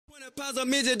Pounds a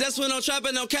midget, that's when I'm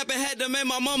trapping, I'm capping, had to make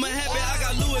my mama happy. I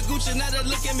got Louis Gucci, now they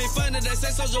look at me funny. They say,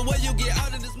 Soldier, where you get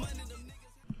out of this money?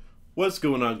 What's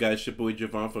going on, guys? Your boy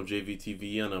Javon from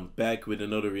JayveeTV, and I'm back with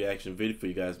another reaction video for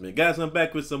you guys, man. Guys, I'm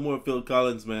back with some more Phil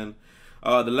Collins, man.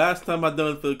 The last time I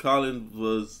done Phil Collins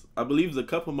was, I believe, it was a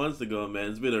couple months ago, man.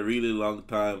 It's been a really long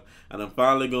time, and I'm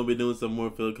finally gonna be doing some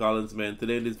more Phil Collins, man.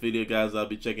 Today in this video, guys, I'll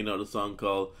be checking out a song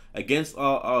called "Against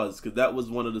All Odds," because that was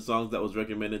one of the songs that was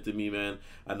recommended to me, man.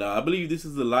 And I believe this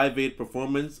is a Live Aid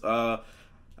performance.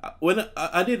 When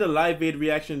I did a Live Aid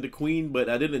reaction to Queen, but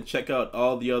I didn't check out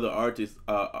all the other artists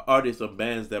or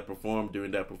bands that performed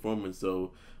during that performance.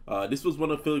 So this was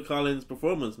one of Phil Collins'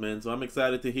 performance, man. So I'm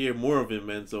excited to hear more of him,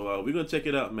 man. So we're gonna check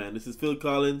it out, man. This is Phil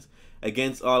Collins,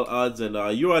 "Against All Odds," and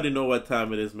you already know what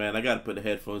time it is, man. I gotta put the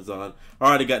headphones on. I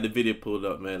already got the video pulled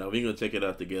up, man. We're gonna check it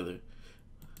out together.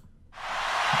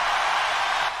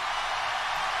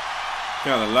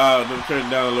 Kind of loud. Let me turn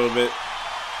it down a little bit.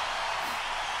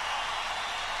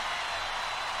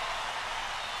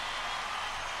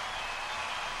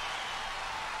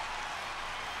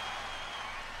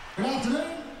 Good afternoon.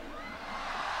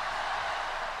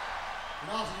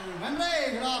 Good afternoon, Wembley.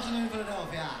 Good afternoon,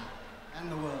 Philadelphia,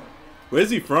 and the world.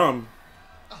 Where's he from?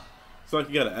 It's like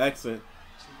he got an accent.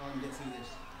 See if I can get through this.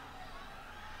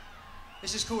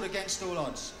 This is called "Against All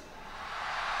Odds."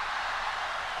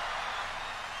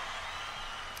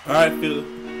 All right, Phil.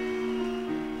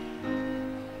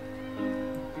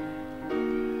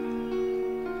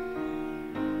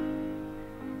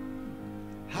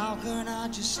 How can I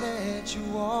just let you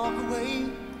walk away?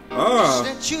 Ah. Just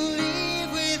let you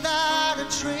leave without a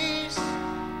trace.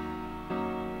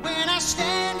 When I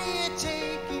stand here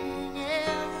taking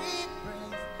every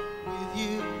breath with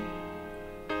you.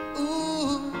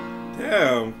 Ooh.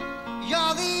 Damn.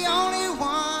 You're the only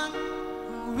one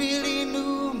who really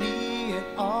knew me at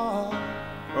all.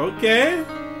 Okay.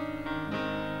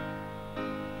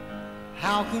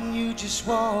 How can you just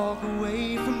walk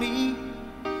away from me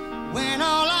when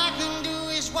all I can do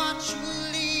is watch you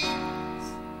leave?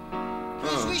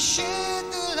 'Cause we shared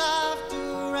the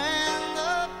laughter and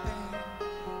the pain,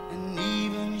 and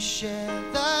even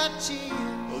shared the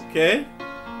tears. Okay.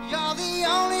 You're the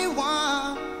only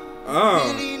one who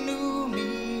really knew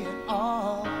me at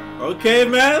all. Okay,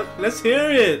 man. Let's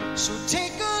hear it. So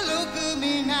take a look at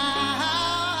me now.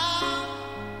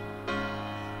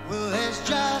 Well, there's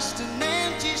just an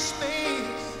empty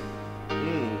space.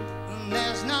 And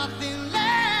there's nothing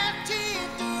left here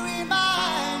to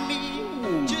remind me.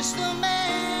 Just the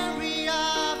memory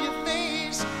of your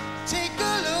face. Take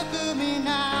a look at me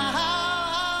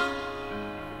now.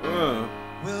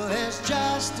 Well, there's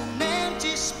just an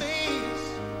empty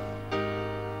space.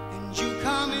 And you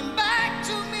coming back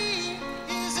to me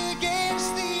is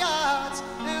against the odds.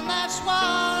 And that's what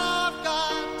I've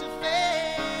got to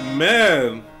face.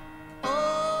 Man.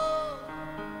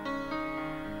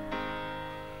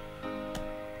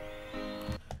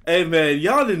 Hey, man,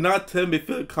 y'all did not tell me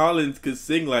Phil Collins could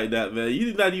sing like that, man. You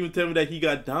did not even tell me that he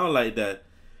got down like that.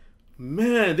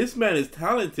 Man, this man is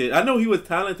talented. I know he was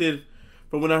talented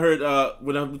from when I heard,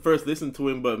 when I first listened to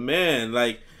him, but man,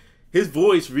 like, his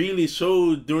voice really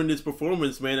showed during this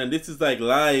performance, man. And this is like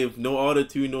live, no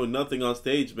auto-tune, no nothing on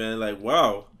stage, man. Like,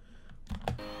 wow.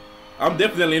 I'm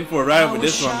definitely in for a ride with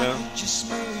this one, man. Just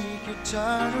make you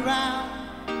turn around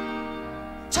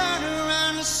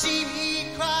and see me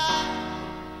cry.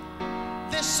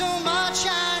 There's so much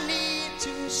I need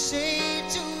to say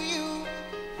to you,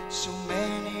 so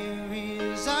many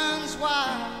reasons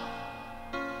why.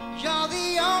 You're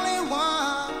the only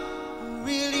one who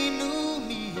really knew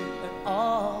me at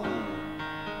all.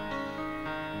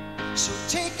 So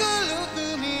take a look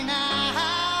at me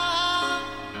now.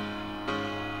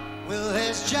 Well,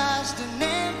 there's just an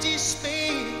empty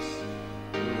space,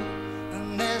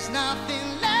 and there's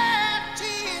nothing left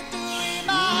here to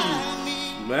remind me.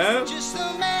 Man. Just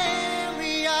the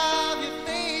memory of your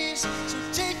face. So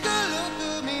take a look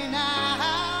at me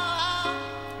now.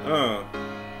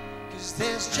 'Cause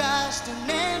there's just an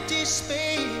empty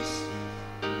space.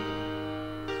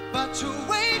 But to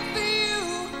wait for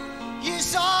you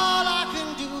is all I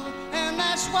can do, and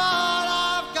that's what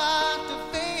I've got to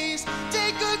face.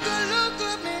 Take a good look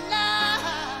at me now.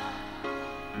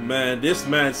 Man, this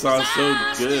man sounds so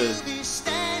good. Still be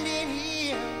standing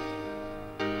here,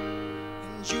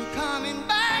 and you coming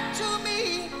back to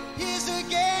me is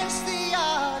against the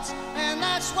odds, and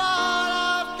that's what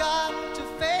I've got to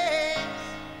face.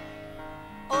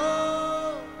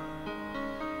 Oh.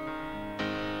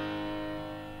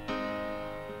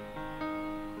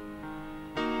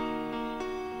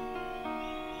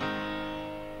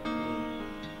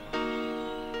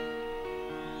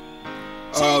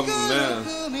 Oh man. Look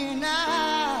at me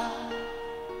now.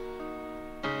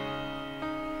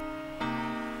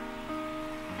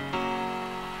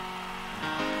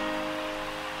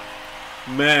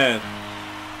 Man,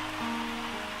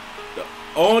 the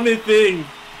only thing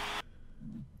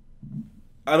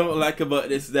I don't like about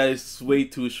this is that it's way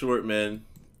too short, man.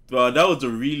 But that was a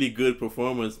really good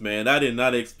performance, man. I did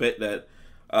not expect that.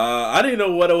 I didn't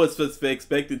know what I was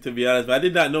expecting, to be honest. But I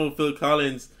did not know Phil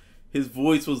Collins, his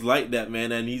voice was like that,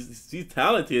 man. And he's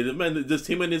talented, man. Just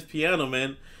him and his piano,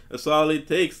 man. That's all it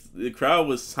takes. The crowd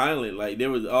was silent, like they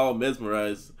was all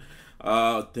mesmerized.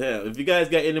 Damn. If you guys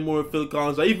got any more Phil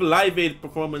Collins or even Live Aid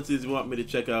performances you want me to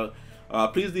check out,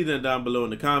 please leave them down below in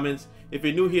the comments. If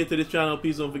you're new here to this channel,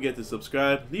 please don't forget to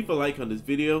subscribe. Leave a like on this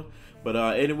video. But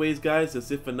anyways, guys,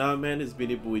 that's it for now, man. It's been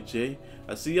your boy Jay.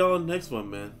 I'll see y'all on the next one,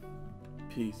 man.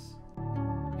 Peace.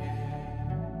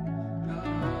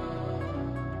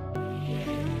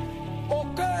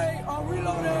 Okay, I'm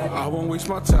reloaded. I won't waste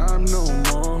my time no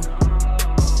more.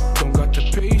 Don't got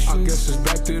the patience. I guess it's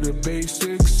back to the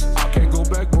basics. I can't go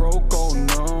back broke.